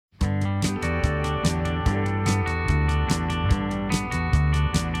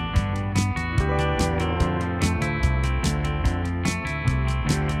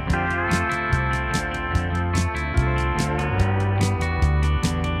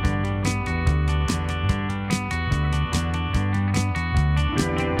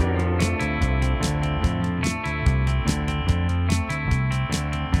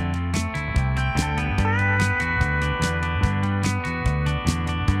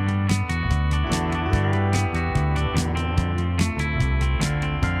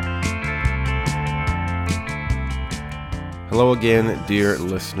Hello again, dear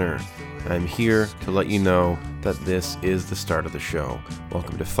listener. I'm here to let you know that this is the start of the show.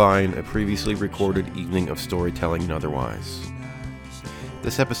 Welcome to Fine, a previously recorded evening of storytelling and otherwise.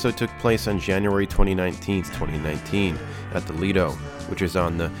 This episode took place on January 29th, 2019, at the Lido, which is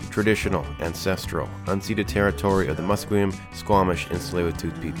on the traditional, ancestral, unceded territory of the Musqueam, Squamish, and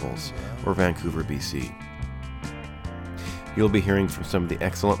Tsleil-Waututh peoples, or Vancouver, BC. You'll be hearing from some of the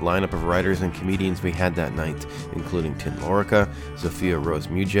excellent lineup of writers and comedians we had that night, including Tin Lorica, Sophia Rose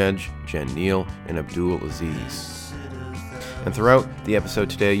Mujej, Jen Neal, and Abdul Aziz. And throughout the episode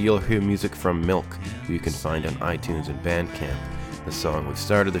today, you'll hear music from Milk, who you can find on iTunes and Bandcamp. The song we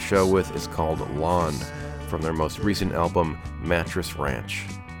started the show with is called Lawn, from their most recent album, Mattress Ranch.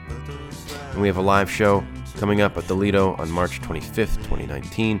 And we have a live show coming up at the Lido on March 25th,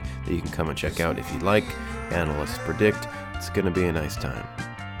 2019, that you can come and check out if you'd like. Analysts predict it's going to be a nice time.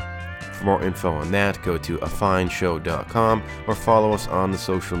 For more info on that, go to afineshow.com or follow us on the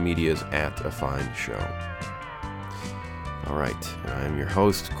social medias at afineshow. Alright, I am your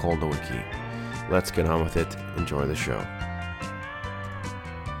host, Cole Nowicki. Let's get on with it. Enjoy the show.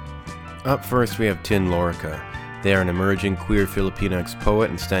 Up first, we have Tin Lorica. They are an emerging queer Filipinx poet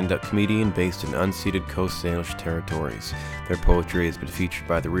and stand-up comedian based in unceded Coast Salish territories. Their poetry has been featured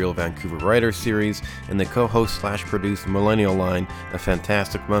by the Real Vancouver Writers series and the co-host/produced Millennial Line, a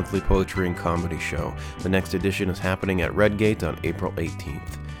fantastic monthly poetry and comedy show. The next edition is happening at Redgate on April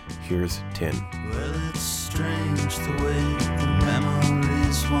 18th. Here's Tin. Well, it's strange the way the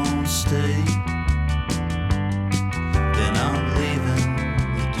memories won't stay. They're not leaving,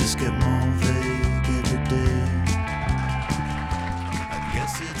 they just get more vague every day. I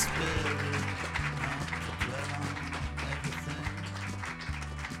guess it's better not to dwell on everything.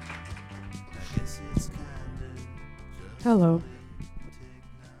 I guess it's kind of Hello.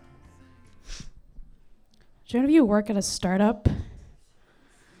 Do any of you work at a startup?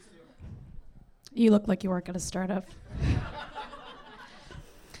 You look like you work at a startup.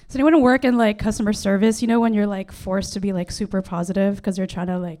 Does anyone work in like customer service? You know when you're like forced to be like super positive because you're trying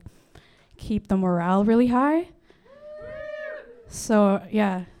to like keep the morale really high? So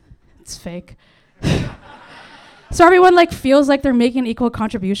yeah, it's fake. So everyone like feels like they're making an equal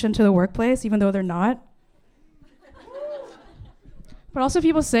contribution to the workplace even though they're not. But also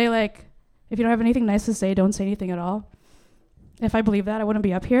people say like, if you don't have anything nice to say, don't say anything at all. If I believe that, I wouldn't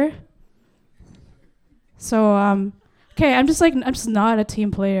be up here. So, okay, I'm just not a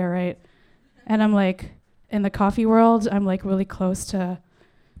team player, right? And I'm like, in the coffee world, I'm like really close to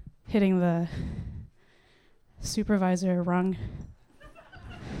hitting the supervisor rung.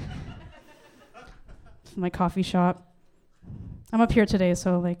 My coffee shop. I'm up here today,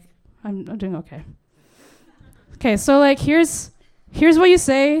 so like, I'm doing okay. Okay, so like, here's what you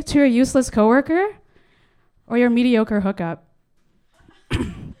say to your useless coworker or your mediocre hookup.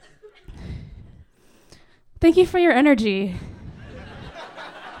 Thank you for your energy.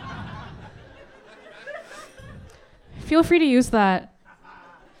 Feel free to use that.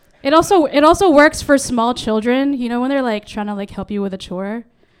 It also works for small children, you know, when they're like trying to like help you with a chore.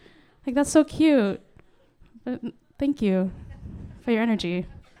 Like that's so cute. But thank you for your energy.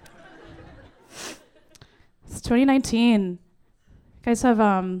 It's 2019. You guys have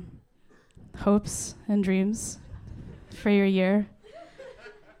hopes and dreams for your year?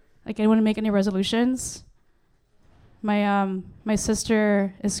 Like anyone to make any resolutions? My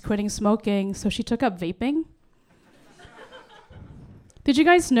sister is quitting smoking, so she took up vaping. Did you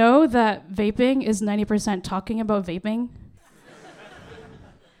guys know that vaping is 90% talking about vaping?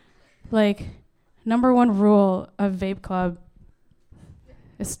 Like, number one rule of Vape Club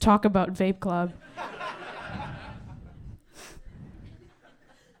is talk about Vape Club.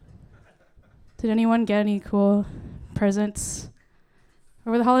 Did anyone get any cool presents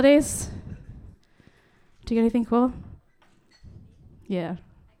over the holidays? Did you get anything cool? Yeah.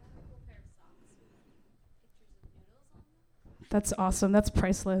 That's awesome. That's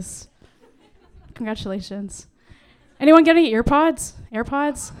priceless. Congratulations. Anyone get any earpods?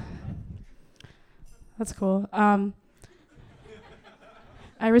 AirPods? That's cool. I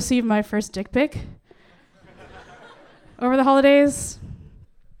received my first dick pic over the holidays.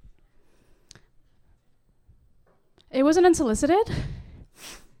 It wasn't unsolicited,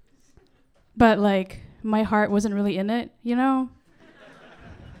 but like my heart wasn't really in it, you know?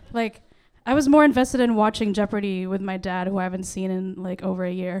 Like I was more invested in watching Jeopardy with my dad, who I haven't seen in like over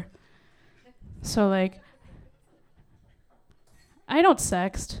a year. So like, I don't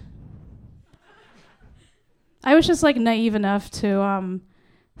sext. I was just like naive enough to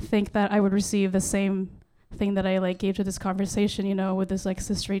think that I would receive the same thing that I like gave to this conversation, you know, with this like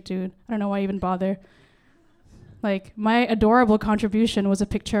cis straight dude. I don't know why I even bother. Like, my adorable contribution was a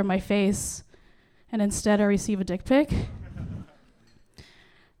picture of my face, and instead I receive a dick pic.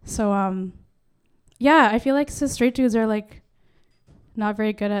 So, yeah, I feel like cis straight dudes are, like, not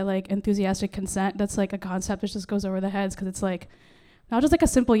very good at, like, enthusiastic consent. That's, like, a concept that just goes over the heads, because it's, like, not just, like, a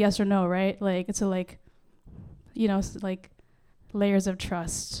simple yes or no, right? Like, it's a, like, you know, like, layers of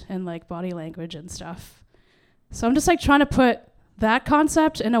trust and, like, body language and stuff. So I'm just, like, trying to put that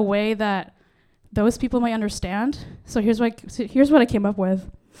concept in a way that those people might understand. So here's what I came up with.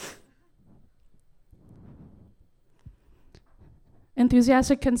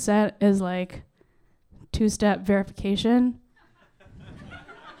 Enthusiastic consent is like two-step verification.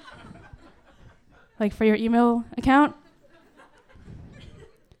 Like for your email account.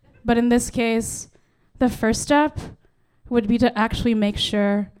 But in this case, the first step would be to actually make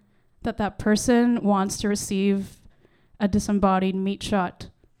sure that that person wants to receive a disembodied meat shot.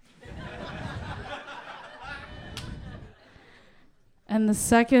 And the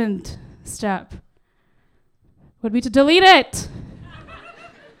second step would be to delete it.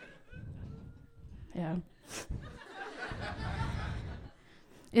 Yeah.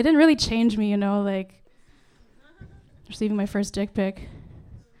 It didn't really change me, you know, like receiving my first dick pic.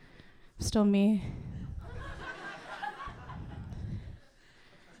 Still me.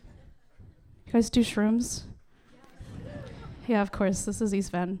 You guys do shrooms? Yeah, of course. This is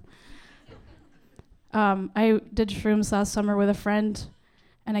East Van. I did shrooms last summer with a friend,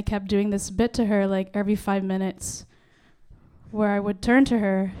 and I kept doing this bit to her like every 5 minutes, where I would turn to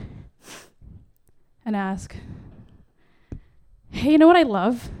her and ask, hey, you know what I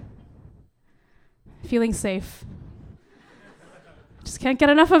love? Feeling safe. Just can't get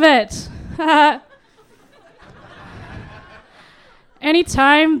enough of it.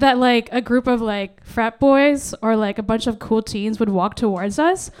 Anytime that like a group of like frat boys or like a bunch of cool teens would walk towards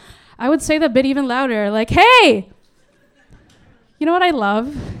us, I would say the bit even louder, like, hey, you know what I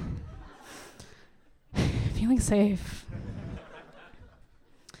love? Feeling safe.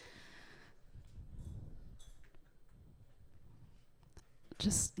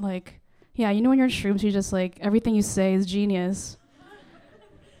 Just like, yeah, you know when you're in shrooms, you just like, everything you say is genius.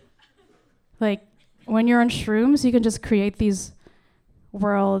 Like, when you're on shrooms, you can just create these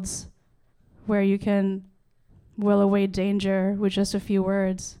worlds where you can will away danger with just a few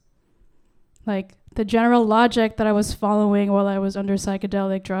words. Like, the general logic that I was following while I was under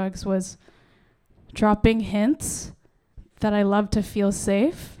psychedelic drugs was dropping hints that I love to feel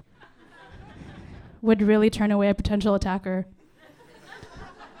safe would really turn away a potential attacker.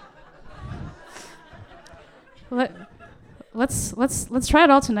 Let's try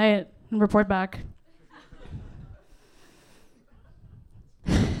it all tonight and report back.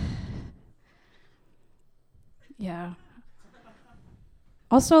 Yeah.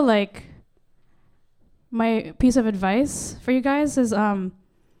 Also, like, my piece of advice for you guys is don't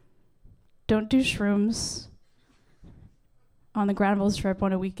do shrooms on the Granville Strip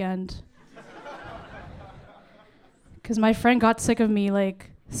on a weekend. Because my friend got sick of me,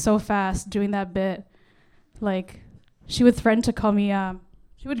 like, so fast doing that bit. Like, she would threaten to call me,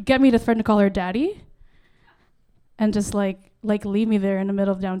 she would get me to threaten to call her daddy and just, like leave me there in the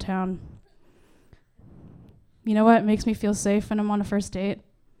middle of downtown. You know what makes me feel safe when I'm on a first date?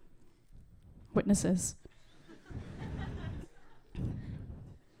 Witnesses.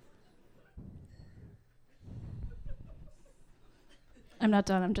 I'm not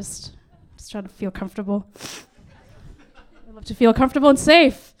done. I'm just trying to feel comfortable. I love to feel comfortable and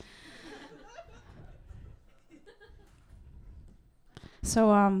safe.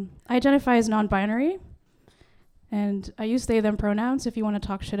 So I identify as non-binary, and I use they, them pronouns if you want to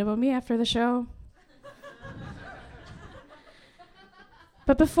talk shit about me after the show.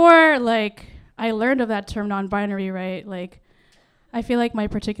 But before, like, I learned of that term non-binary, right? Like, I feel like my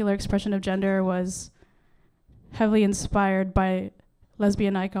particular expression of gender was heavily inspired by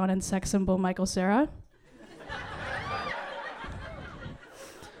lesbian icon and sex symbol Michael Cera.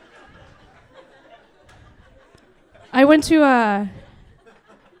 I went to a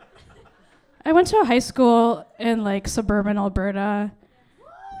high school in like suburban Alberta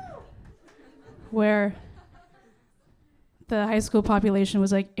where the high school population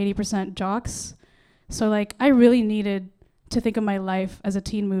was like 80% jocks. So like I really needed to think of my life as a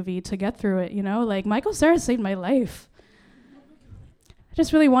teen movie to get through it, you know? Like Michael Cera saved my life. I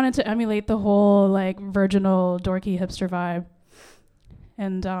just really wanted to emulate the whole like virginal dorky hipster vibe.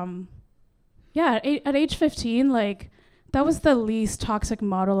 And yeah, at age 15, like that was the least toxic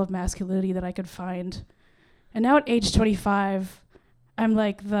model of masculinity that I could find. And now at age 25, I'm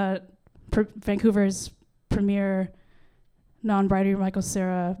like the Vancouver's premier non-binary Michael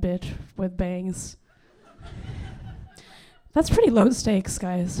Cera bitch with bangs. That's pretty low stakes,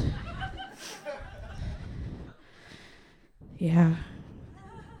 guys. Yeah.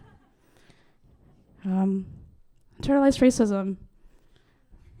 Internalized racism.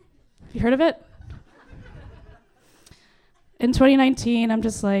 Have you heard of it? In 2019, I'm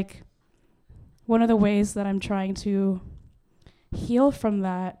just like, one of the ways that I'm trying to heal from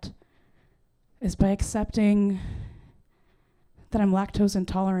that is by accepting that I'm lactose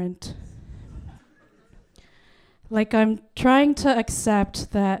intolerant. Like, I'm trying to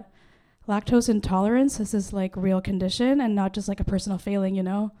accept that lactose intolerance is this like real condition and not just like a personal failing, you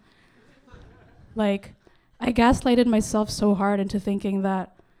know? Like, I gaslighted myself so hard into thinking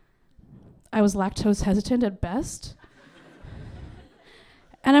that I was lactose hesitant at best.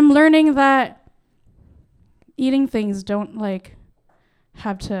 And I'm learning that eating things don't like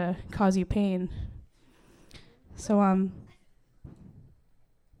have to cause you pain. So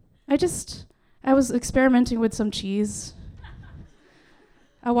I was experimenting with some cheese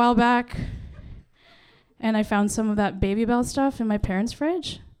a while back, and I found some of that Baby Bell stuff in my parents'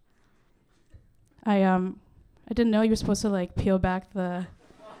 fridge. I didn't know you were supposed to like peel back the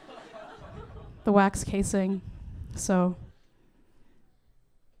wax casing, so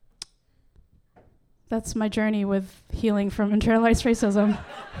that's my journey with healing from internalized racism.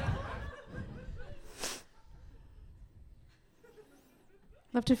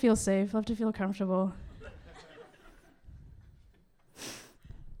 Love to feel safe, love to feel comfortable. Do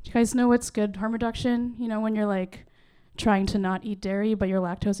you guys know what's good harm reduction? You know, when you're like trying to not eat dairy, but you're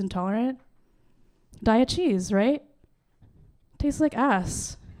lactose intolerant? Diet cheese, right? Tastes like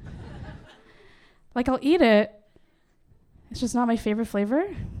ass. Like, I'll eat it. It's just not my favorite flavor.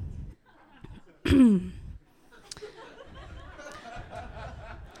 I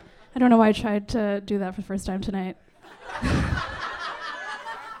don't know why I tried to do that for the first time tonight.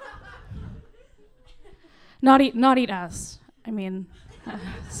 Not eat ass. I mean,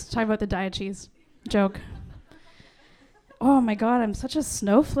 let's talk about the diet cheese. Joke. Oh my god, I'm such a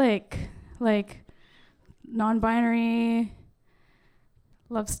snowflake. Like, non-binary,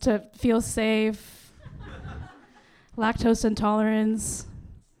 loves to feel safe, lactose intolerance.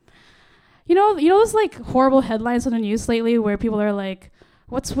 You know those like horrible headlines on the news lately where people are like,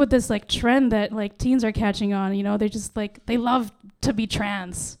 what's with this like trend that like teens are catching on? You know, they just like, they love to be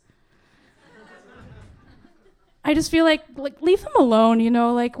trans. I just feel like leave them alone, you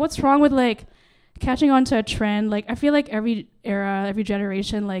know? Like, what's wrong with like catching on to a trend? Like, I feel like every era, every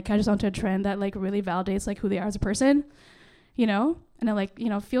generation like catches on to a trend that like really validates like who they are as a person, you know? And it like, you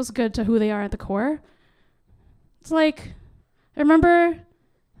know, feels good to who they are at the core. It's like, I remember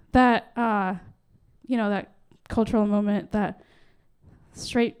that, you know, that cultural moment that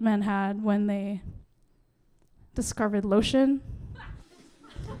straight men had when they discovered lotion.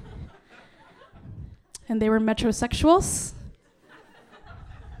 And they were metrosexuals.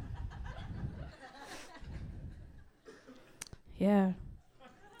 Yeah.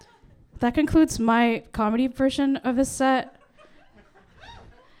 That concludes my comedy version of this set.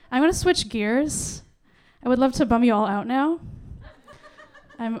 I'm gonna switch gears. I would love to bum you all out now.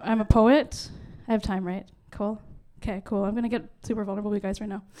 I'm a poet. I have time, right? Cool. Okay, cool. I'm gonna get super vulnerable with you guys right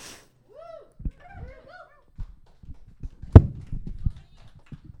now.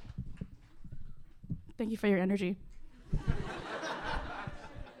 Thank you for your energy.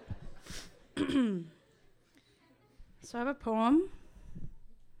 So I have a poem.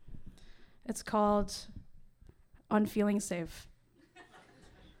 It's called On Feeling Safe.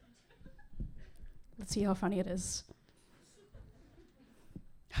 Let's see how funny it is.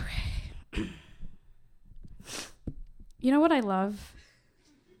 Okay. You know what I love?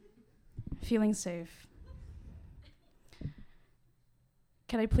 Feeling safe.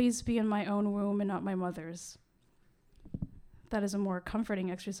 Can I please be in my own womb and not my mother's? That is a more comforting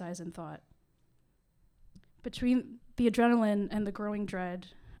exercise in thought. Between the adrenaline and the growing dread,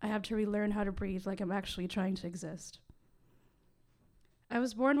 I have to relearn how to breathe like I'm actually trying to exist. I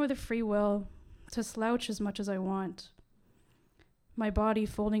was born with a free will to slouch as much as I want, my body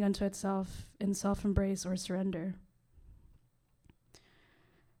folding unto itself in self-embrace or surrender.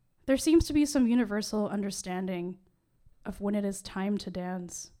 There seems to be some universal understanding of when it is time to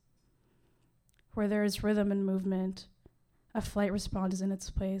dance, where there is rhythm and movement, a flight response is in its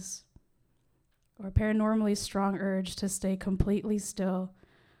place, or a paranormally strong urge to stay completely still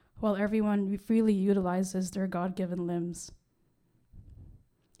while everyone freely utilizes their God-given limbs.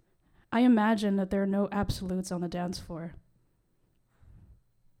 I imagine that there are no absolutes on the dance floor.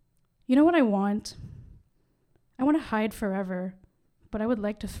 You know what I want? I want to hide forever, but I would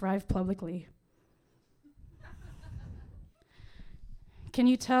like to thrive publicly. Can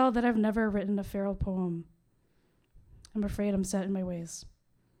you tell that I've never written a feral poem? I'm afraid I'm set in my ways.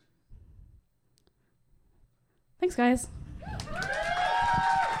 Thanks, guys.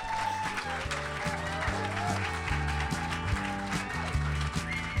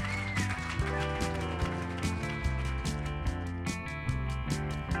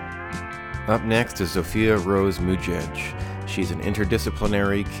 Up next is Zofia Rose Mujej. She's an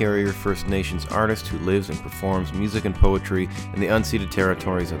interdisciplinary Carrier First Nations artist who lives and performs music and poetry in the unceded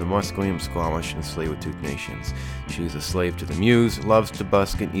territories of the Musqueam, Squamish, and Tsleil-Waututh nations. She is a slave to the muse, loves to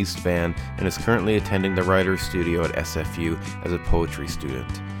busk in East Van, and is currently attending the Writer's Studio at SFU as a poetry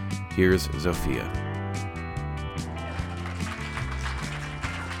student. Here's Zofia.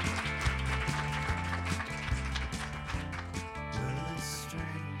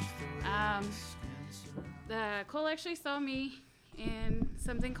 Cole actually saw me in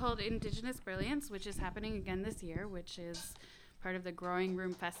something called Indigenous Brilliance, which is happening again this year, which is part of the Growing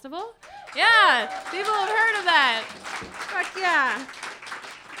Room Festival. Yeah, people have heard of that. Fuck yeah.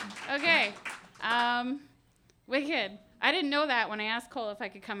 Okay, wicked. I didn't know that when I asked Cole if I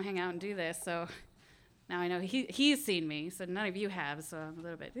could come hang out and do this, so now I know he's seen me, so none of you have, so I'm a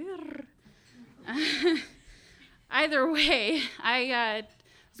little bit... Either way, it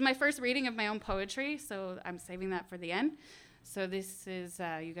was my first reading of my own poetry, so I'm saving that for the end. So this is,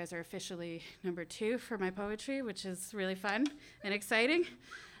 you guys are officially number 2 for my poetry, which is really fun and exciting.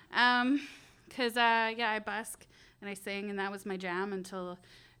 Because, I busk and I sing, and that was my jam until it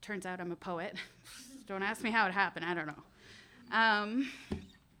turns out I'm a poet. Don't ask me how it happened, I don't know.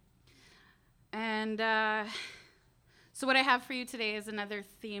 So what I have for you today is another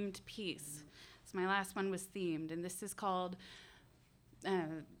themed piece. So my last one was themed, and this is called...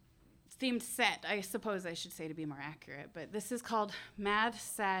 themed set, I suppose I should say to be more accurate, but this is called Mad,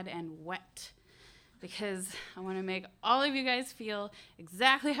 Sad, and Wet, because I want to make all of you guys feel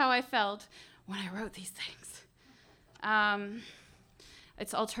exactly how I felt when I wrote these things.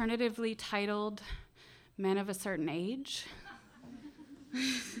 It's alternatively titled Men of a Certain Age.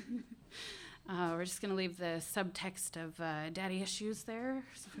 We're just going to leave the subtext of daddy issues there.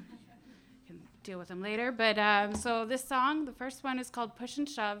 So deal with them later, but so this song, the first one is called Push and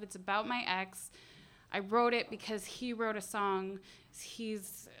Shove. It's about my ex. I wrote it because he wrote a song.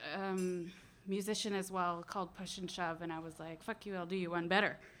 He's musician as well, called Push and Shove, and I was like, fuck you, I'll do you one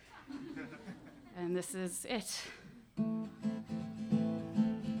better. And this is it.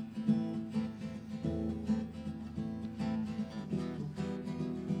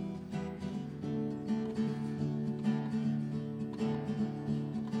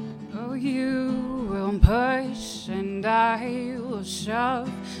 You will push and I will shove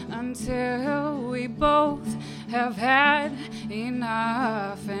until we both have had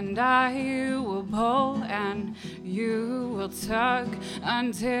enough, and I will pull and you will tug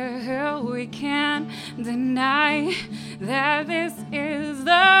until we can't deny that this is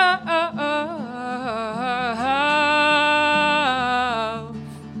love.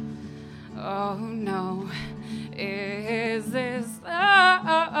 Oh no, is this love?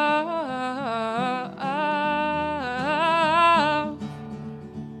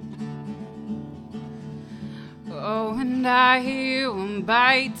 Oh, and I will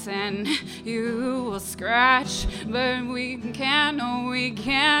bite and you will scratch, but we can't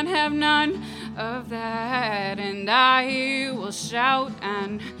have none of that. And I will shout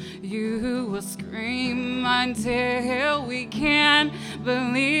and you will scream until we can't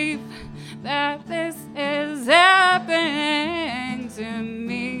believe that this is happening to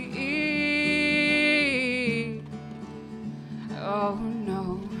me. Oh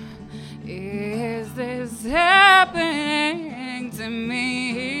no, is this happening to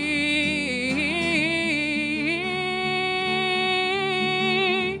me?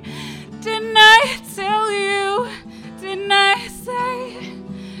 Didn't I tell you, didn't I say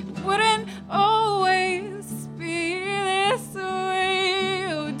it wouldn't always be this way?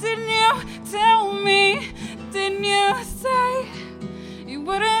 Oh, didn't you tell me, didn't you say you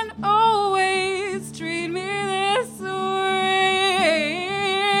wouldn't always treat me this way?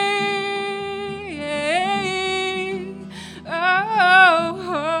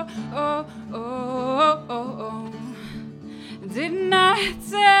 Didn't I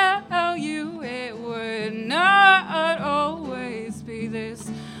tell you it would not always be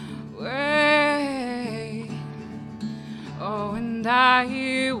this way? Oh, and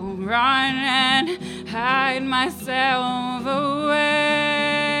I will run and hide myself away,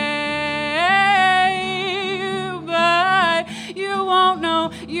 but you won't know,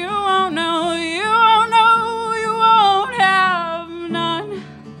 you won't know, you won't know, you won't have none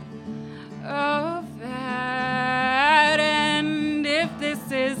of that. And if this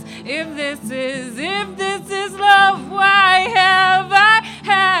is love, why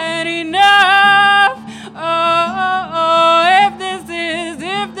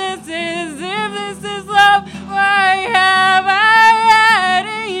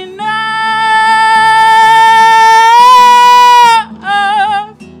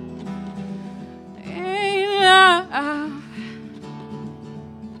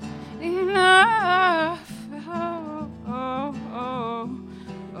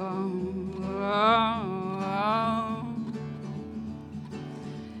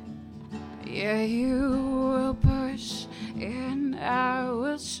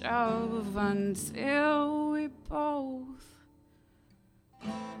shove until we both.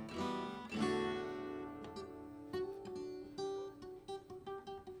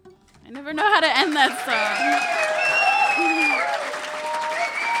 I never know how to end that song.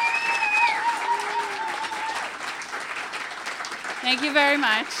 Thank you very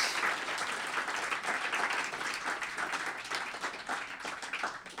much.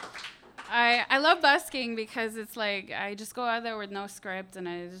 I love busking because it's like I just go out there with no script, and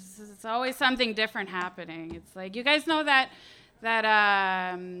it's always something different happening. It's like, you guys know that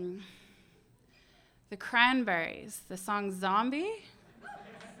the Cranberries, the song Zombie?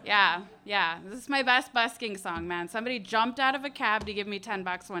 Yeah. This is my best busking song, man. Somebody jumped out of a cab to give me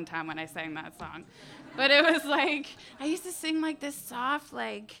 $10 one time when I sang that song. But it was like, I used to sing like this soft,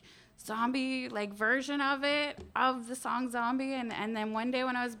 like, zombie, like, version of the song Zombie. And then one day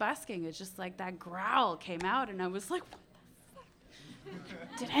when I was busking, it's just like that growl came out, and I was like, what the fuck?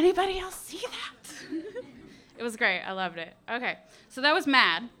 Did anybody else see that? It was great. I loved it. Okay, so that was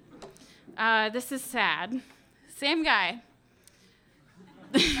Mad. This is Sad. Same guy.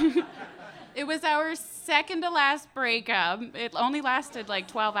 It was our second to last breakup. It only lasted like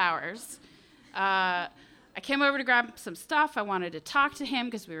 12 hours. I came over to grab some stuff. I wanted to talk to him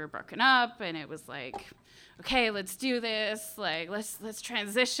because we were broken up, and it was like, okay, let's do this. Like, let's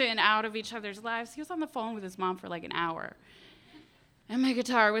transition out of each other's lives. He was on the phone with his mom for like an hour, and my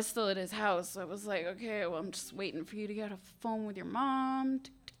guitar was still at his house. So I was like, okay, well, I'm just waiting for you to get off the phone with your mom.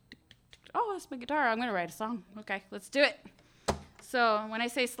 Oh, that's my guitar. I'm gonna write a song. Okay, let's do it. So when I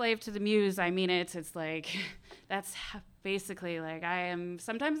say slave to the muse, I mean it. It's like, that's basically, like, I am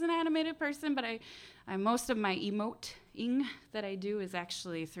sometimes an animated person, but I most of my emoting that I do is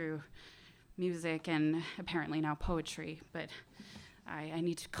actually through music and apparently now poetry, but I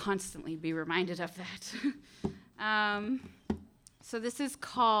need to constantly be reminded of that. So this is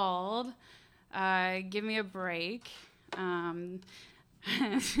called Give Me a Break. Don't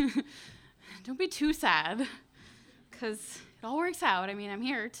be too sad, because it all works out. I mean, I'm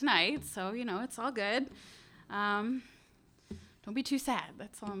here tonight, so, you know, it's all good. Don't be too sad.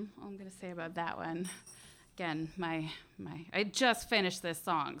 That's all I'm going to say about that one. Again, I just finished this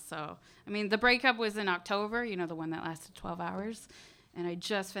song, so, I mean, the breakup was in October, you know, the one that lasted 12 hours, and I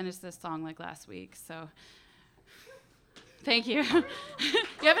just finished this song, like, last week, so thank you. You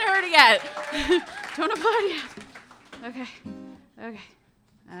haven't heard it yet. Don't applaud yet. Okay.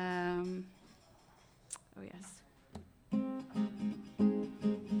 Oh, yes.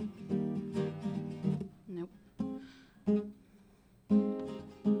 Nope.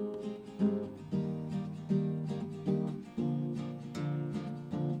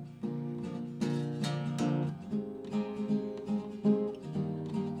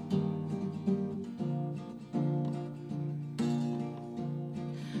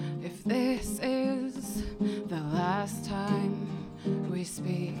 If this is the last time we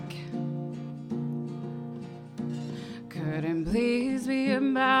speak, couldn't please be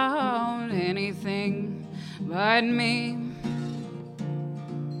about anything but me.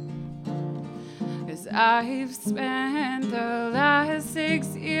 'Cause I've spent the last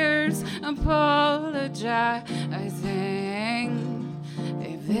 6 years apologizing.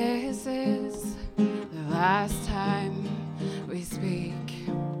 If this is the last time we speak,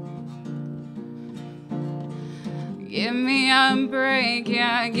 give me a break,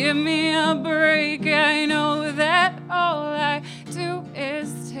 yeah, give me a break. I know that all I do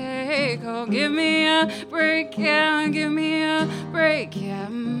is take. Oh, give me a break, yeah, give me a break, yeah.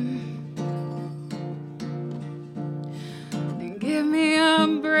 Give me a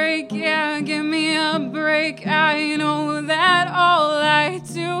break, yeah, give me a break. I know that all I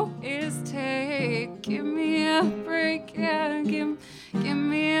do is take. Give me a break, yeah, give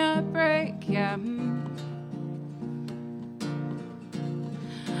me a break, yeah.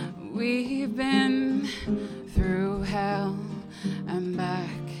 We've been through hell and back,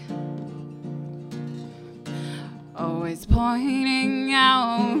 always pointing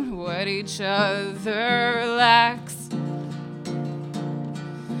out what each other lacks.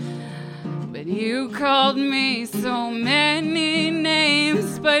 But you called me so many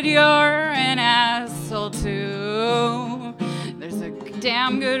names, but you're an asshole too. There's a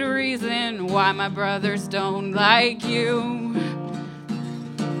damn good reason why my brothers don't like you.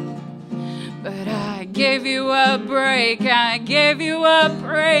 But I gave you a break, I gave you a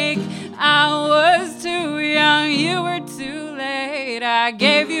break. I was too young, you were too late. I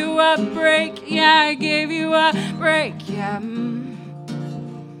gave you a break, yeah, I gave you a break, yeah.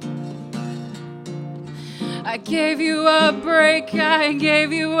 I gave you a break, I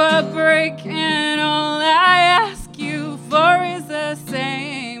gave you a break. And all I ask you for is the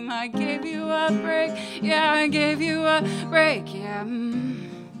same. a break. Yeah, I gave you a break. Yeah.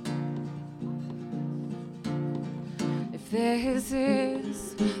 If this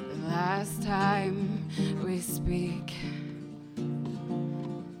is the last time we speak,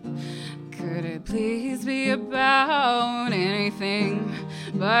 could it please be about anything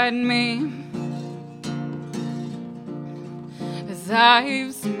but me? As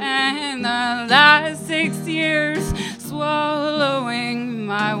I've spent the last 6 years swallowing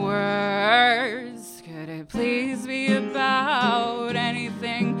my words, could it please be about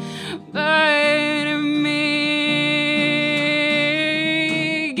anything but me?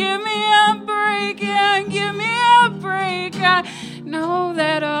 Give me a break, yeah, give me a break. I know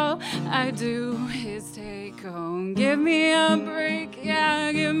that all I do is take home. Give me a break,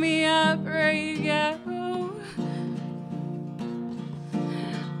 yeah, give me a break, yeah.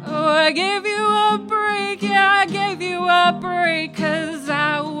 Oh, I gave you a break, yeah, I gave you a break, 'cause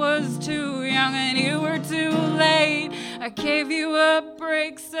I was too young and you were too late. I gave you a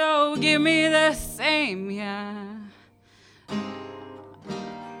break, so give me the same, yeah.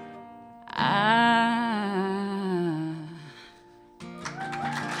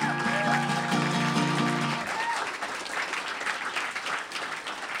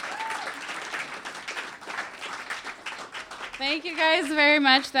 Thank you guys very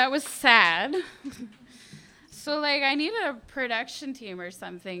much. That was sad. So, like, I needed a production team or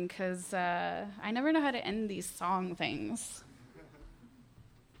something, because I never know how to end these song things.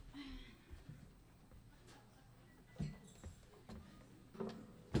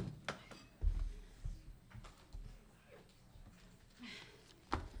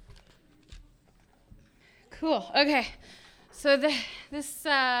 Cool. Okay. So this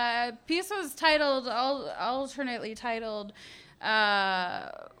piece was titled, alternately titled, Mad,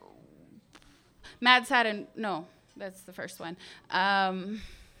 Sad, and... No, that's the first one. I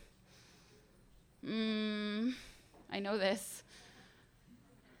know this.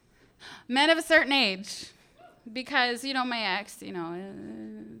 Men of a Certain Age. Because, you know, my ex, you know,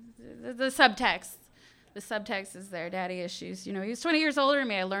 the subtext. The subtext is there, daddy issues. You know, he was 20 years older than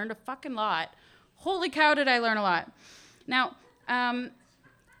me. I learned a fucking lot. Holy cow, did I learn a lot. Now,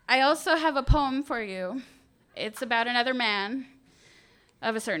 I also have a poem for you. It's about another man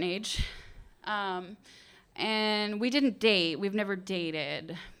of a certain age. And we didn't date. We've never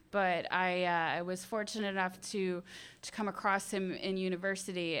dated. But I was fortunate enough to come across him in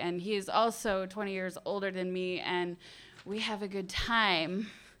university. And he is also 20 years older than me. And we have a good time.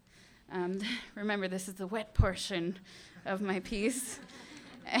 Remember, this is the wet portion of my piece.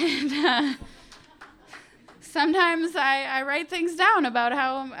 And... sometimes I write things down about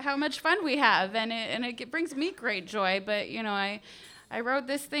how much fun we have, and it brings me great joy. But, you know, I wrote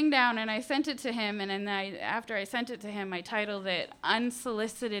this thing down, and I sent it to him, and then after I sent it to him, I titled it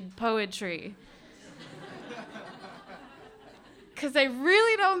Unsolicited Poetry. Because I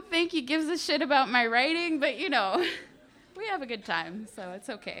really don't think he gives a shit about my writing, but, you know, we have a good time, so it's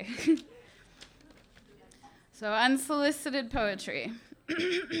okay. So, unsolicited poetry.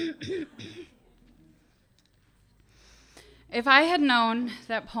 If I had known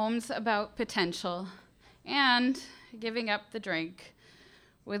that poems about potential and giving up the drink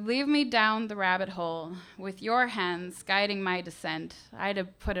would leave me down the rabbit hole with your hands guiding my descent, I'd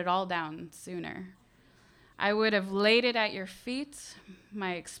have put it all down sooner. I would have laid it at your feet,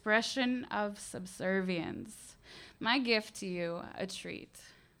 my expression of subservience, my gift to you, a treat.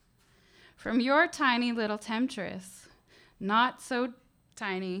 From your tiny little temptress, not so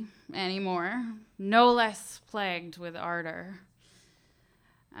tiny anymore, no less plagued with ardor,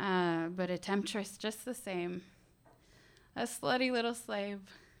 but a temptress just the same, a slutty little slave,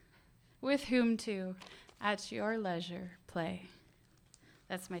 with whom to, at your leisure, play.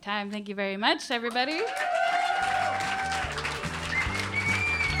 That's my time. Thank you very much, everybody.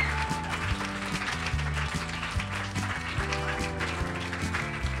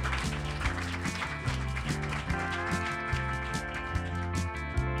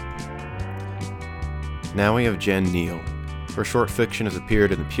 Now we have Jen Neal. Her short fiction has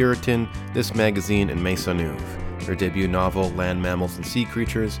appeared in The Puritan, This Magazine, and Maisonneuve. Her debut novel, Land Mammals and Sea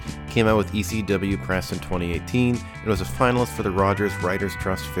Creatures, came out with ECW Press in 2018 and was a finalist for the Rogers Writers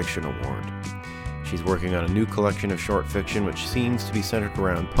Trust Fiction Award. She's working on a new collection of short fiction which seems to be centered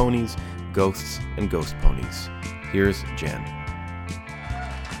around ponies, ghosts, and ghost ponies. Here's Jen.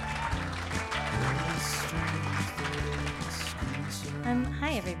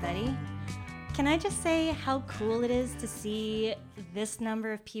 Hi, everybody. Can I just say how cool it is to see this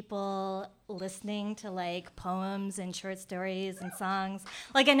number of people listening to like poems and short stories and songs?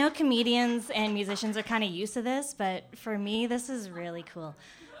 Like, I know comedians and musicians are kind of used to this, but for me, this is really cool.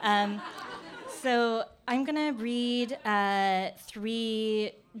 So I'm gonna read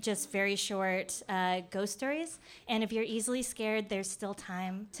 3 just very short ghost stories, and if you're easily scared, there's still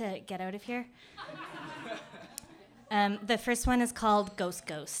time to get out of here. The first one is called Ghost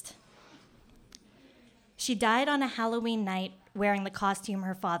Ghost. She died on a Halloween night wearing the costume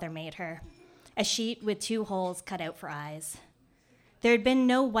her father made her, a sheet with 2 holes cut out for eyes. There had been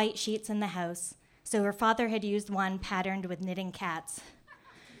no white sheets in the house, so her father had used one patterned with knitting cats.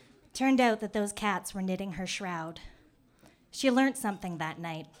 Turned out that those cats were knitting her shroud. She learnt something that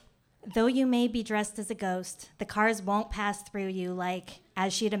night. Though you may be dressed as a ghost, the cars won't pass through you like,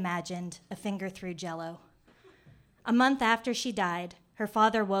 as she'd imagined, a finger through jello. A month after she died, her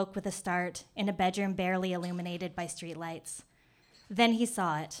father woke with a start in a bedroom barely illuminated by streetlights. Then he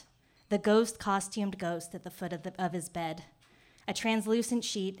saw it, the costumed ghost at the foot of his bed, a translucent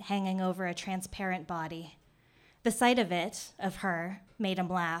sheet hanging over a transparent body. The sight of it, of her, made him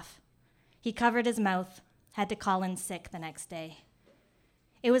laugh. He covered his mouth, had to call in sick the next day.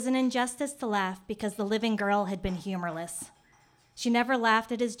 It was an injustice to laugh because the living girl had been humorless. She never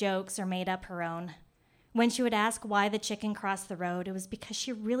laughed at his jokes or made up her own. When she would ask why the chicken crossed the road, it was because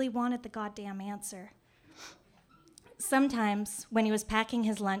she really wanted the goddamn answer. Sometimes, when he was packing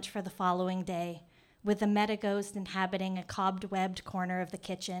his lunch for the following day, with the meta-ghost inhabiting a cobwebbed corner of the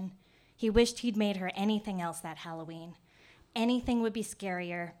kitchen, he wished he'd made her anything else that Halloween. Anything would be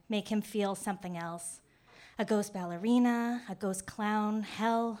scarier, make him feel something else. A ghost ballerina, a ghost clown,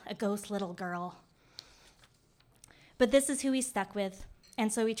 hell, a ghost little girl. But this is who he's stuck with,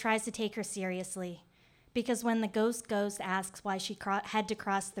 and so he tries to take her seriously. Because when the ghost asks why she had to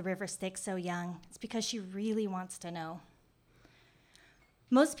cross the river Styx so young, it's because she really wants to know.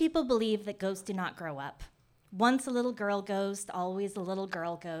 Most people believe that ghosts do not grow up. Once a little girl ghost, always a little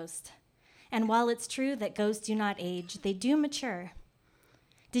girl ghost. And while it's true that ghosts do not age, they do mature.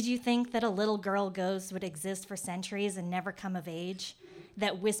 Did you think that a little girl ghost would exist for centuries and never come of age?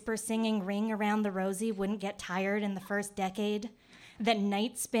 That whisper-singing Ring Around the Rosie wouldn't get tired in the first decade? That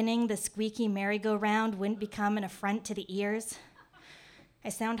night spinning the squeaky merry-go-round wouldn't become an affront to the ears? I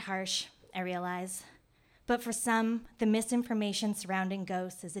sound harsh, I realize. But for some, the misinformation surrounding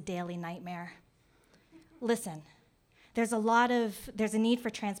ghosts is a daily nightmare. Listen, there's a need for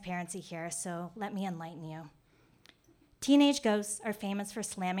transparency here, so let me enlighten you. Teenage ghosts are famous for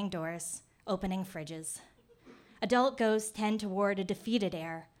slamming doors, opening fridges. Adult ghosts tend toward a defeated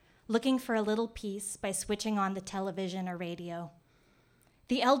air, looking for a little peace by switching on the television or radio.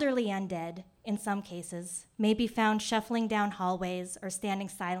 The elderly undead, in some cases, may be found shuffling down hallways or standing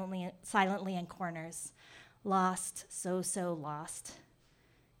silently in corners. Lost, so lost.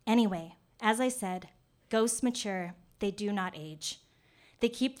 Anyway, as I said, ghosts mature, they do not age. They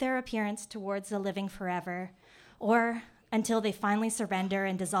keep their appearance towards the living forever, or until they finally surrender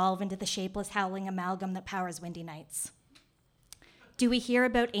and dissolve into the shapeless howling amalgam that powers windy nights. Do we hear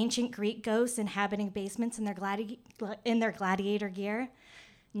about ancient Greek ghosts inhabiting basements in their gladiator gear?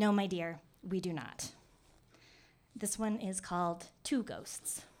 No, my dear, we do not. This one is called Two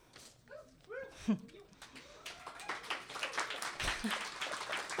Ghosts.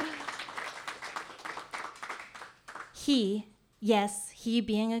 He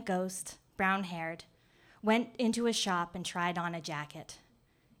being a ghost, brown-haired, went into a shop and tried on a jacket.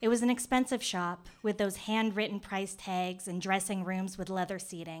 It was an expensive shop with those handwritten price tags and dressing rooms with leather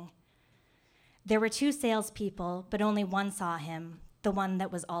seating. There were 2 salespeople, but only one saw him, the one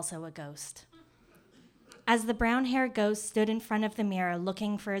that was also a ghost. As the brown-haired ghost stood in front of the mirror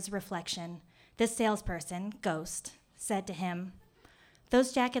looking for his reflection, this salesperson, ghost, said to him,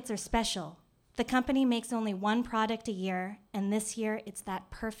 "Those jackets are special. The company makes only 1 product a year, and this year it's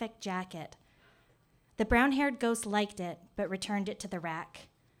that perfect jacket." The brown-haired ghost liked it, but returned it to the rack.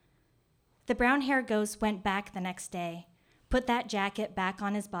 The brown-haired ghost went back the next day, put that jacket back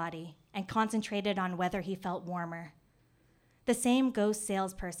on his body, and concentrated on whether he felt warmer. The same ghost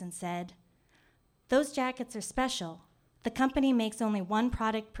salesperson said, "Those jackets are special. The company makes only 1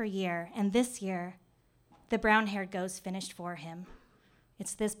 product per year, and this year," the brown-haired ghost finished for him,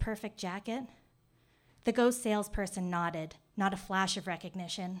 "It's this perfect jacket?" The ghost salesperson nodded, not a flash of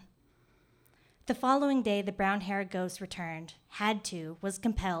recognition. The following day, the brown-haired ghost returned, was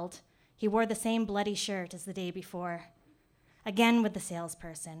compelled. He wore the same bloody shirt as the day before. Again with the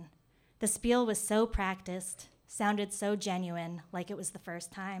salesperson. The spiel was so practiced, sounded so genuine, like it was the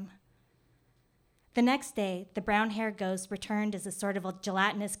first time. The next day, the brown-haired ghost returned as a sort of a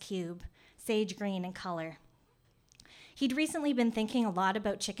gelatinous cube, sage green in color. He'd recently been thinking a lot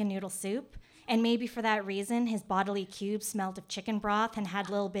about chicken noodle soup, and maybe for that reason, his bodily cube smelled of chicken broth and had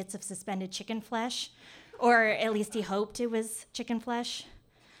little bits of suspended chicken flesh, or at least he hoped it was chicken flesh.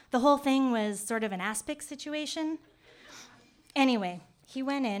 The whole thing was sort of an aspic situation. Anyway, he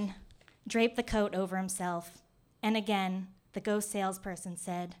went in, draped the coat over himself, and again, the ghost salesperson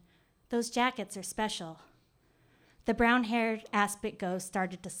said, "Those jackets are special." The brown-haired aspic ghost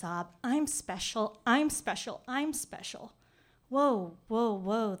started to sob, "I'm special, I'm special, I'm special." "Whoa, whoa,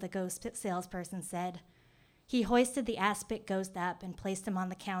 whoa," the ghost salesperson said. He hoisted the aspic ghost up and placed him on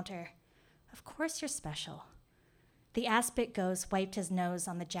the counter. "Of course you're special." The aspic ghost wiped his nose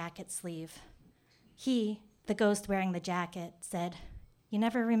on the jacket sleeve. He, the ghost wearing the jacket, said, "You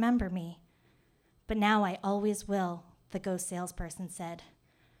never remember me." "But now I always will," the ghost salesperson said.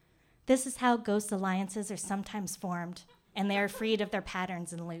 This is how ghost alliances are sometimes formed, and they are freed of their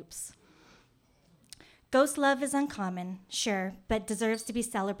patterns and loops. Ghost love is uncommon, sure, but deserves to be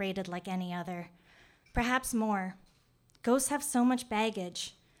celebrated like any other. Perhaps more. Ghosts have so much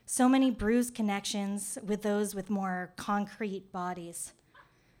baggage, so many bruised connections with those with more concrete bodies.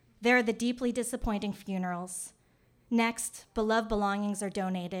 There are the deeply disappointing funerals. Next, beloved belongings are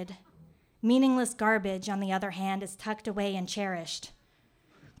donated. Meaningless garbage, on the other hand, is tucked away and cherished.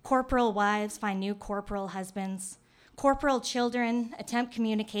 Corporal wives find new corporal husbands. Corporal children attempt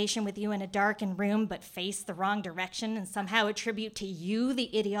communication with you in a darkened room but face the wrong direction and somehow attribute to you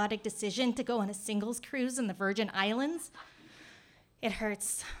the idiotic decision to go on a singles cruise in the Virgin Islands. It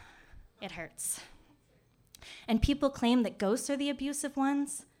hurts. It hurts. And people claim that ghosts are the abusive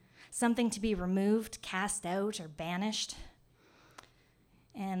ones, something to be removed, cast out, or banished.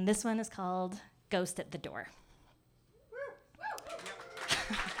 And this one is called Ghost at the Door.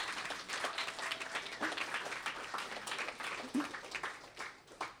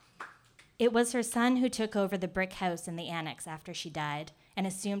 It was her son who took over the brick house in the annex after she died and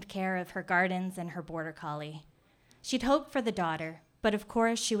assumed care of her gardens and her border collie. She'd hoped for the daughter, but of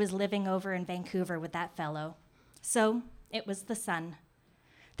course she was living over in Vancouver with that fellow. So it was the son.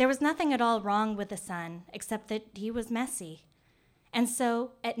 There was nothing at all wrong with the son, except that he was messy. And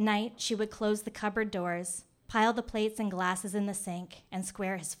so, at night, she would close the cupboard doors, pile the plates and glasses in the sink, and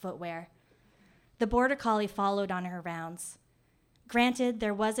square his footwear. The border collie followed on her rounds. Granted,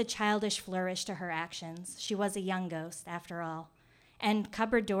 there was a childish flourish to her actions. She was a young ghost, after all, and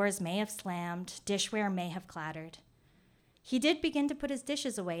cupboard doors may have slammed, dishware may have clattered. He did begin to put his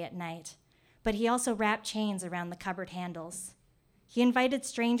dishes away at night, but he also wrapped chains around the cupboard handles. He invited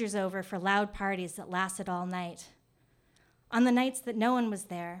strangers over for loud parties that lasted all night. On the nights that no one was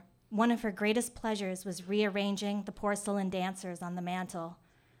there, one of her greatest pleasures was rearranging the porcelain dancers on the mantel.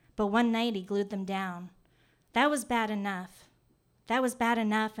 But one night he glued them down. That was bad enough.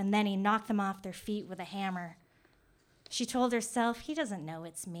 And then he knocked them off their feet with a hammer. She told herself, he doesn't know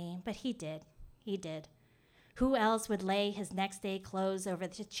it's me, but he did. He did. Who else would lay his next day clothes over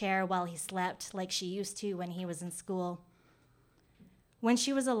the chair while he slept like she used to when he was in school? When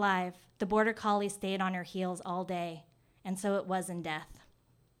she was alive, the border collie stayed on her heels all day, and so it was in death.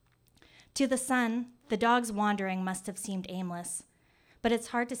 To the son, the dog's wandering must have seemed aimless, but it's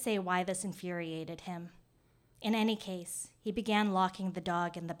hard to say why this infuriated him. In any case, he began locking the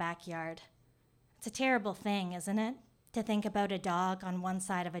dog in the backyard. It's a terrible thing, isn't it? To think about a dog on one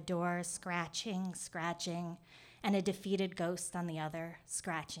side of a door, scratching, and a defeated ghost on the other,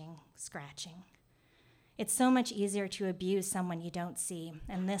 scratching. It's so much easier to abuse someone you don't see,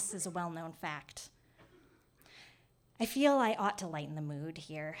 and this is a well-known fact. I feel I ought to lighten the mood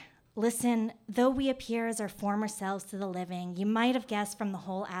here. Listen, though we appear as our former selves to the living, you might have guessed from the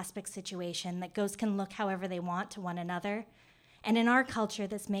whole aspect situation that ghosts can look however they want to one another. And in our culture,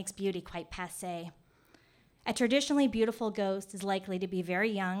 this makes beauty quite passé. A traditionally beautiful ghost is likely to be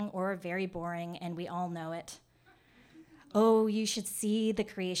very young or very boring, and we all know it. Oh, you should see the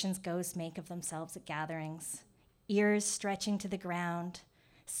creations ghosts make of themselves at gatherings. Ears stretching to the ground,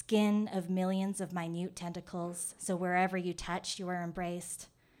 skin of millions of minute tentacles, so wherever you touch, you are embraced.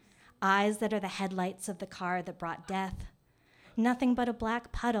 Eyes that are the headlights of the car that brought death. Nothing but a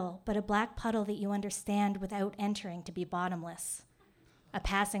black puddle that you understand without entering to be bottomless. A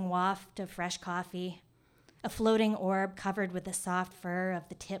passing waft of fresh coffee. A floating orb covered with the soft fur of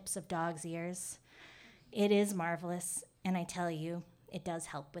the tips of dogs' ears. It is marvelous, and I tell you, it does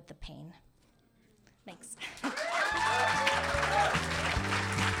help with the pain. Thanks.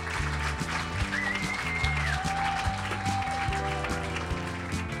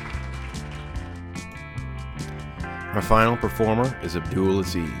 Our final performer is Abdul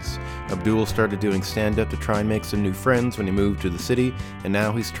Aziz. Abdul started doing stand-up to try and make some new friends when he moved to the city, and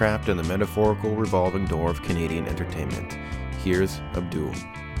now he's trapped in the metaphorical revolving door of Canadian entertainment. Here's Abdul.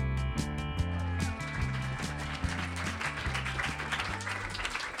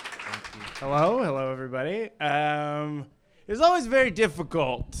 Hello everybody. It's always very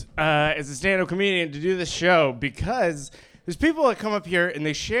difficult as a stand-up comedian to do this show because there's people that come up here and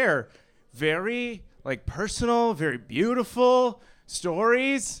they share very like personal, very beautiful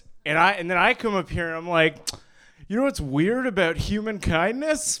stories, and then I come up here and I'm like, you know what's weird about human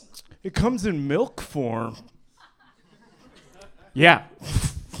kindness? It comes in milk form. Yeah.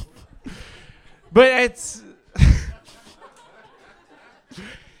 But it's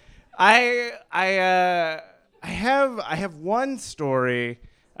I have one story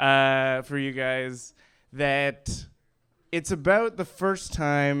for you guys that it's about the first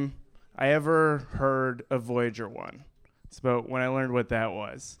time I ever heard of Voyager 1. It's about when I learned what that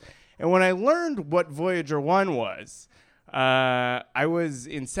was. And when I learned what Voyager 1 was, I was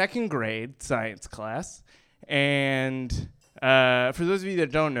in second grade science class. And for those of you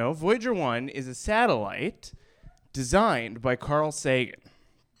that don't know, Voyager 1 is a satellite designed by Carl Sagan.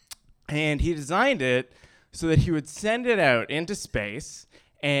 And he designed it so that he would send it out into space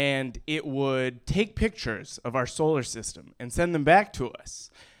and it would take pictures of our solar system and send them back to us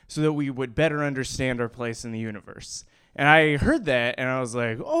so that we would better understand our place in the universe. And I heard that and I was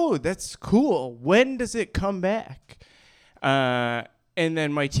like, oh, that's cool. When does it come back? And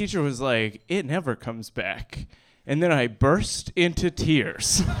then my teacher was like, it never comes back. And then I burst into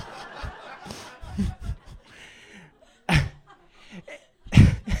tears.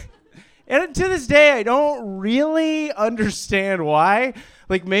 And to this day, I don't really understand why.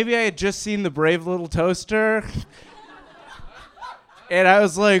 Like, maybe I had just seen The Brave Little Toaster. And I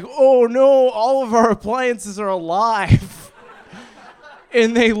was like, oh no, all of our appliances are alive.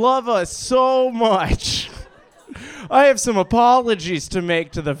 And they love us so much. I have some apologies to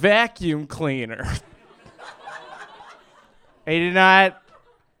make to the vacuum cleaner. I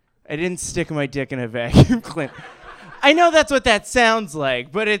didn't stick my dick in a vacuum cleaner. I know that's what that sounds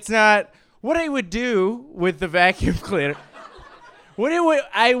like, but it's not. What I would do with the vacuum cleaner,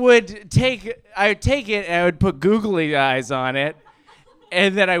 I would take it and I would put googly eyes on it,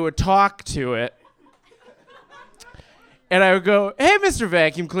 and then I would talk to it. And I would go, hey, Mr.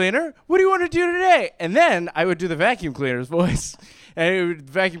 Vacuum Cleaner, what do you want to do today? And then I would do the vacuum cleaner's voice. And the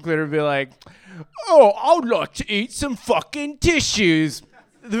vacuum cleaner would be like, oh, I'd like to eat some fucking tissues.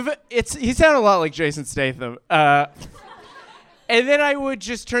 He sounded a lot like Jason Statham. And then I would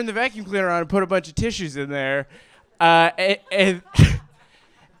just turn the vacuum cleaner on and put a bunch of tissues in there. And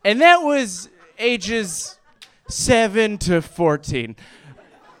that was ages 7 to 14.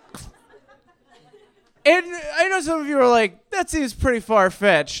 And I know some of you are like, that seems pretty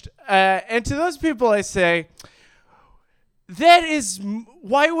far-fetched. And to those people I say,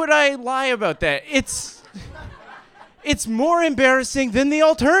 why would I lie about that? It's more embarrassing than the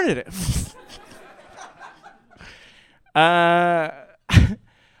alternative. I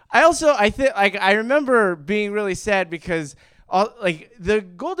remember being really sad because the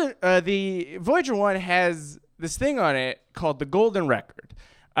Voyager 1 has this thing on it called the Golden Record.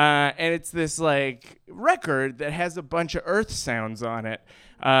 And it's this like record that has a bunch of Earth sounds on it.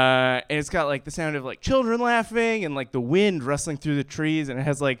 And it's got like the sound of like children laughing and like the wind rustling through the trees, and it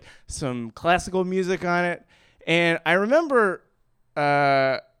has like some classical music on it. And I remember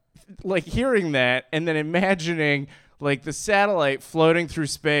like hearing that and then imagining like the satellite floating through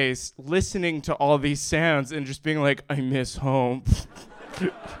space, listening to all these sounds and just being like, I miss home.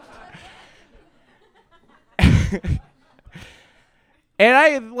 And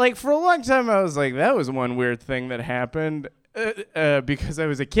I, like, for a long time, I was like, that was one weird thing that happened because I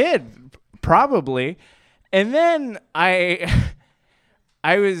was a kid, probably. And then I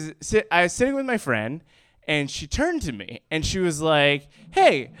was sitting with my friend, and she turned to me, and she was like,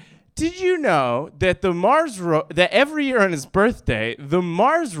 hey, did you know that that every year on his birthday, the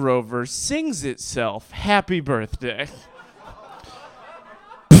Mars rover sings itself happy birthday?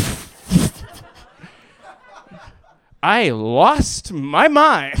 I lost my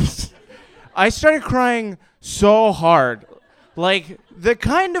mind. I started crying so hard. Like, the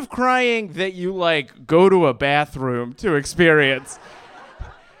kind of crying that you, like, go to a bathroom to experience.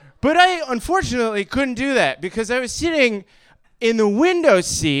 But I, unfortunately, couldn't do that because I was sitting in the window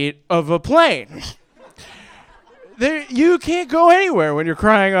seat of a plane. You can't go anywhere when you're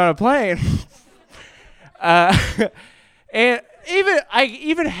crying on a plane. And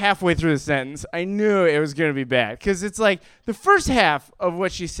even halfway through the sentence, I knew it was going to be bad. Because it's like, the first half of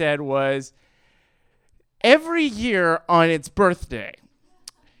what she said was, every year on its birthday.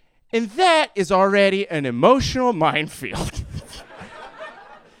 And that is already an emotional minefield.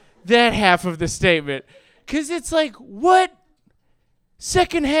 That half of the statement. Because it's like, what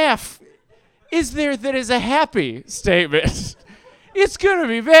second half is there that is a happy statement? It's going to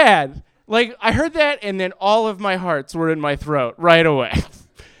be bad. Like, I heard that, and then all of my hearts were in my throat right away.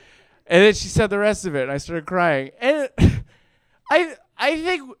 And then she said the rest of it, and I started crying. And I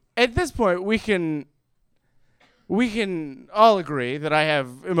think at this point we can all agree that I have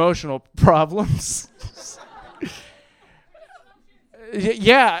emotional problems.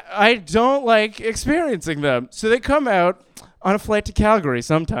 Yeah, I don't like experiencing them. So they come out on a flight to Calgary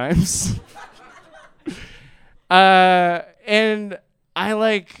sometimes. And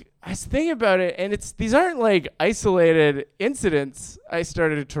I was thinking about it, and these aren't like isolated incidents. I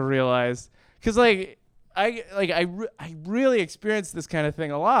started to realize, because I really experienced this kind of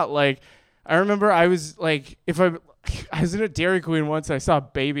thing a lot. Like, I remember I was like, I was in a Dairy Queen once. I saw a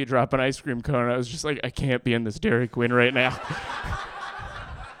baby drop an ice cream cone. And I was just like, I can't be in this Dairy Queen right now.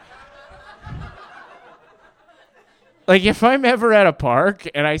 Like, if I'm ever at a park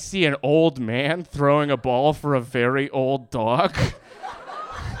and I see an old man throwing a ball for a very old dog,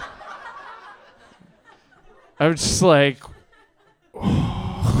 I'm just like,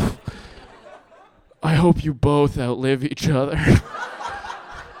 oh, I hope you both outlive each other.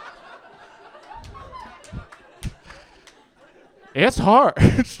 It's hard.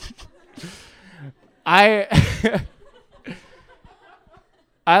 It's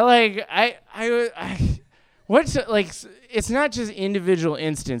not just individual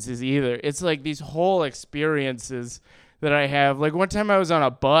instances either. It's like these whole experiences that I have. Like, one time I was on a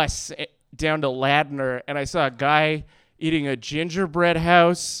bus down to Ladner, and I saw a guy eating a gingerbread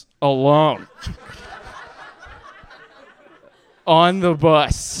house alone on the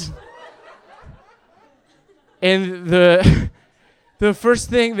bus. And the first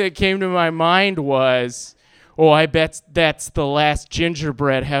thing that came to my mind was, oh, I bet that's the last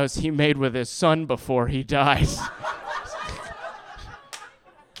gingerbread house he made with his son before he died.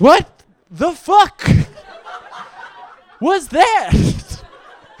 What the fuck was that?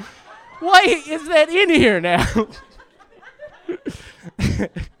 Why is that in here now?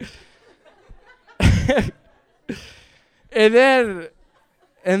 And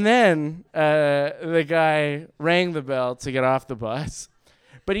then the guy rang the bell to get off the bus,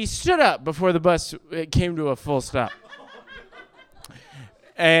 but he stood up before the bus came to a full stop.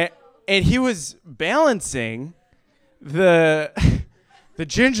 And he was balancing the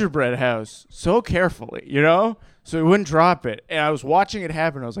gingerbread house so carefully, you know, so he wouldn't drop it. And I was watching it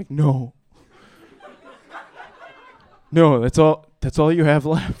happen. I was like, no, that's all you have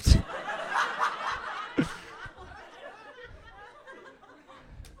left.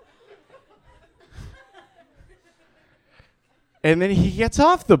 And then he gets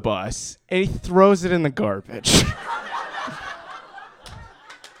off the bus and he throws it in the garbage.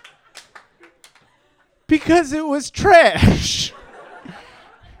 Because it was trash.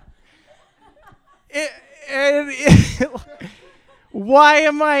 Why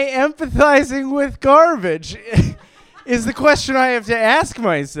am I empathizing with garbage? Is the question I have to ask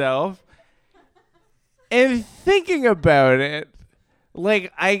myself. And thinking about it,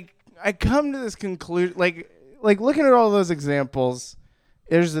 like, I come to this conclusion, like looking at all those examples,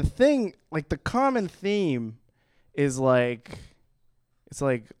 there's a thing, like, the common theme is like, it's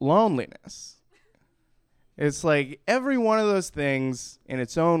like loneliness. It's like every one of those things in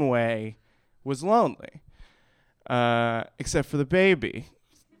its own way was lonely, except for the baby.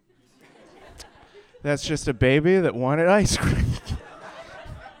 That's just a baby that wanted ice cream.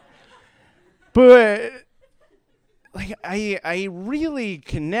 But like, I really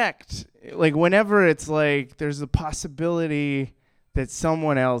connect, like, whenever it's like there's a possibility that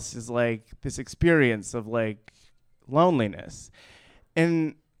someone else is like this experience of like loneliness.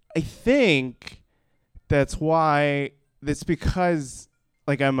 And I think that's because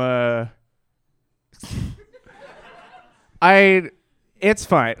like it's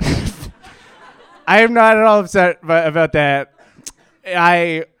fine. I am not at all upset about that.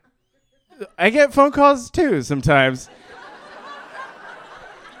 I get phone calls too sometimes.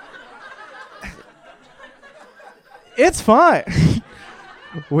 It's fine.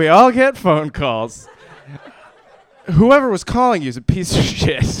 We all get phone calls. Whoever was calling you is a piece of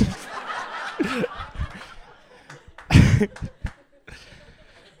shit.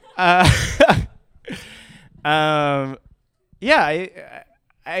 Yeah,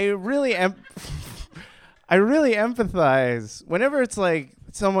 I really empathize whenever it's like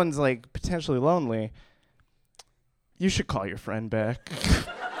someone's like potentially lonely. You should call your friend back.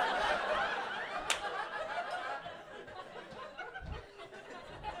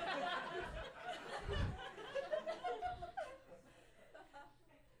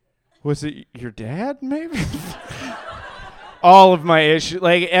 Was it your dad, maybe? All of my issue,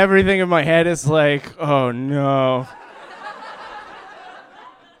 like everything in my head is like, oh no.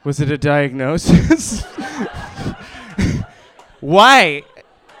 Was it a diagnosis? Why?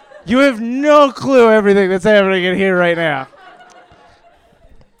 You have no clue everything that's happening in here right now.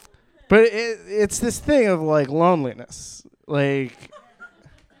 But it's this thing of like loneliness. Like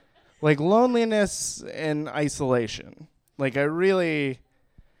loneliness and isolation. Like I really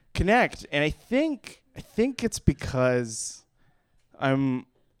connect, and I think it's because I'm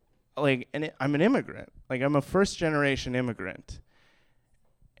I'm an immigrant. Like I'm a first generation immigrant.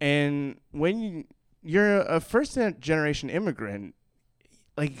 And when you're a first generation immigrant,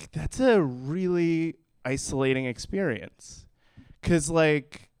 like that's a really isolating experience. 'Cause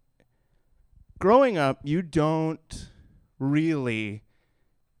like growing up, you don't really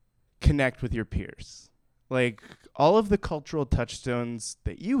connect with your peers. Like all of the cultural touchstones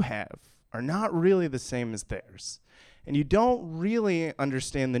that you have are not really the same as theirs. And you don't really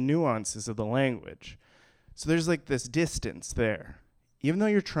understand the nuances of the language. So there's like this distance there, even though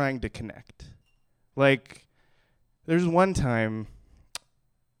you're trying to connect. Like there's one time,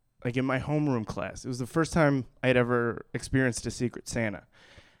 like in my homeroom class, it was the first time I had ever experienced a Secret Santa.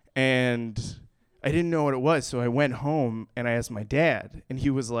 And I didn't know what it was, so I went home and I asked my dad, and he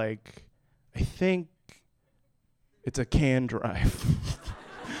was like, I think it's a can drive.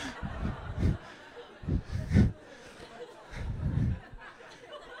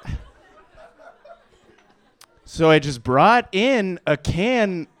 So I just brought in a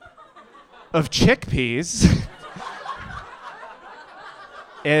can of chickpeas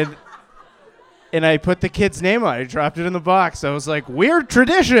and I put the kid's name on it. I dropped it in the box. I was like, weird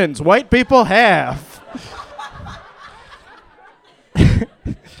traditions white people have.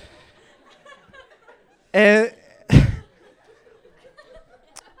 and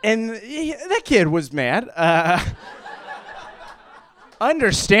that kid was mad.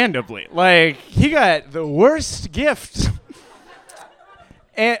 Understandably. Like, he got the worst gift.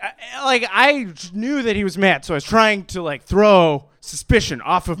 And I knew that he was mad, so I was trying to like throw suspicion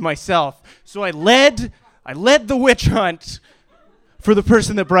off of myself. So I led the witch hunt for the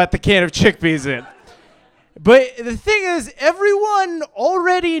person that brought the can of chickpeas in. But the thing is, everyone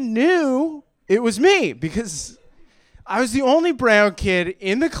already knew it was me because I was the only brown kid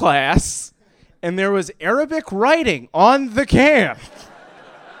in the class, and there was Arabic writing on the can.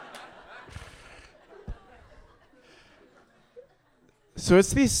 So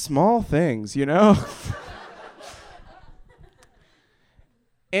it's these small things, you know?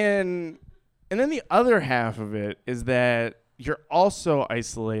 And then the other half of it is that you're also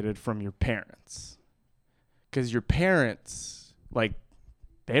isolated from your parents. Because your parents, like,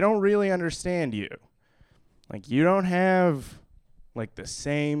 they don't really understand you. Like, you don't have, like, the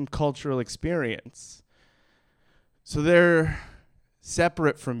same cultural experience. So they're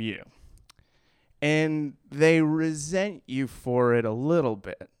separate from you. And they resent you for it a little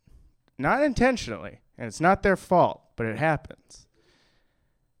bit. Not intentionally. And it's not their fault, but it happens.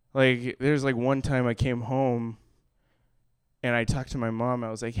 Like, there's like one time I came home and I talked to my mom. I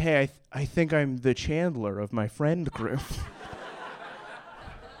was like, hey, I think I'm the Chandler of my friend group.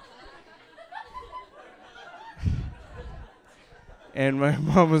 And my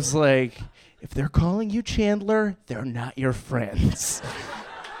mom was like, if they're calling you Chandler, they're not your friends.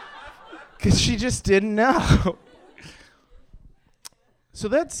 Because she just didn't know. So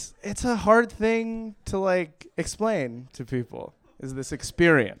it's a hard thing to like explain to people, is this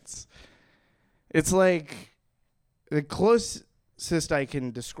experience. It's like the closest I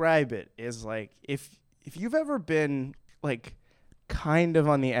can describe it is like if you've ever been like kind of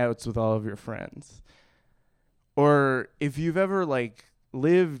on the outs with all of your friends, or if you've ever like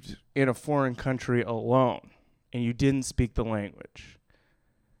lived in a foreign country alone and you didn't speak the language.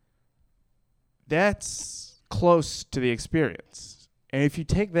 That's close to the experience. And if you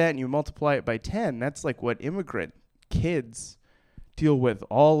take that and you multiply it by 10, that's like what immigrant kids deal with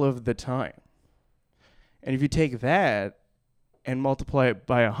all of the time. And if you take that and multiply it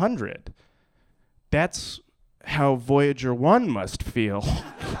by 100, that's how Voyager 1 must feel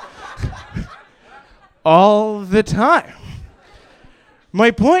all the time.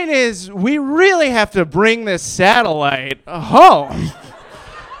 My point is, we really have to bring this satellite home.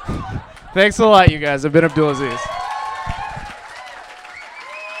 Thanks a lot, you guys. I've been Abdulaziz.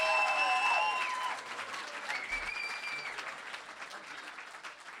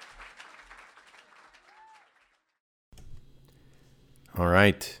 All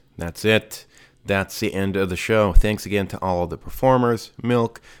right, that's it. That's the end of the show. Thanks again to all of the performers,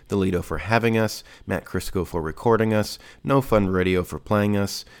 Milk, Delito for having us, Matt Crisco for recording us, No Fun Radio for playing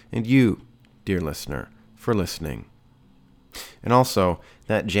us, and you, dear listener, for listening. And also,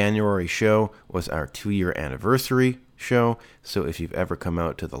 that January show was our 2-year anniversary show. So if you've ever come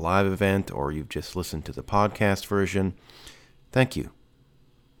out to the live event or you've just listened to the podcast version, thank you.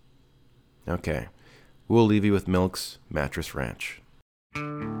 Okay, we'll leave you with Milk's Mattress Ranch.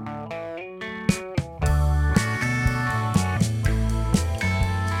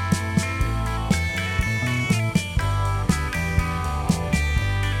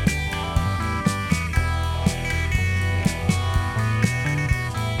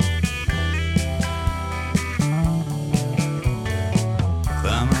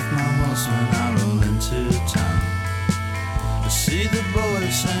 Climb off my horse when I roll into town. I see the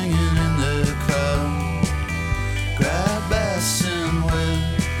boys hanging in the crowd, grab ass in with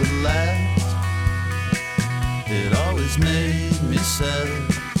the lads. It always made me sad.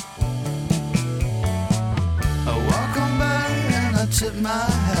 I walk on by and I tip my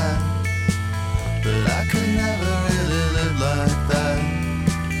hat, but I could never really live like that.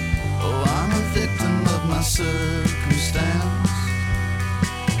 Oh, I'm a victim of my circumstance.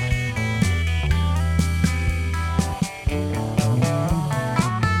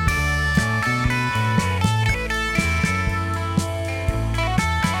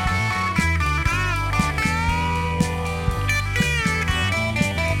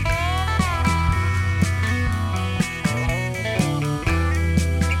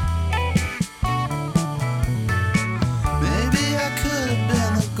 Maybe I could have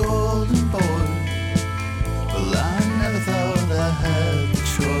been a golden boy. Well, I never thought I had the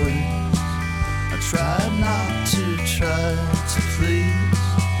choice. I tried not to try to please.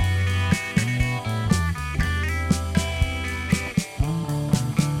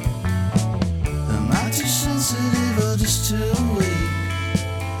 Am I too sensitive or just too weak?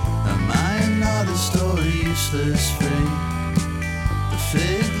 Am I an artist or a useless freak? The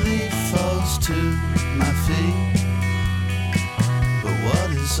fig leaf falls to my feet.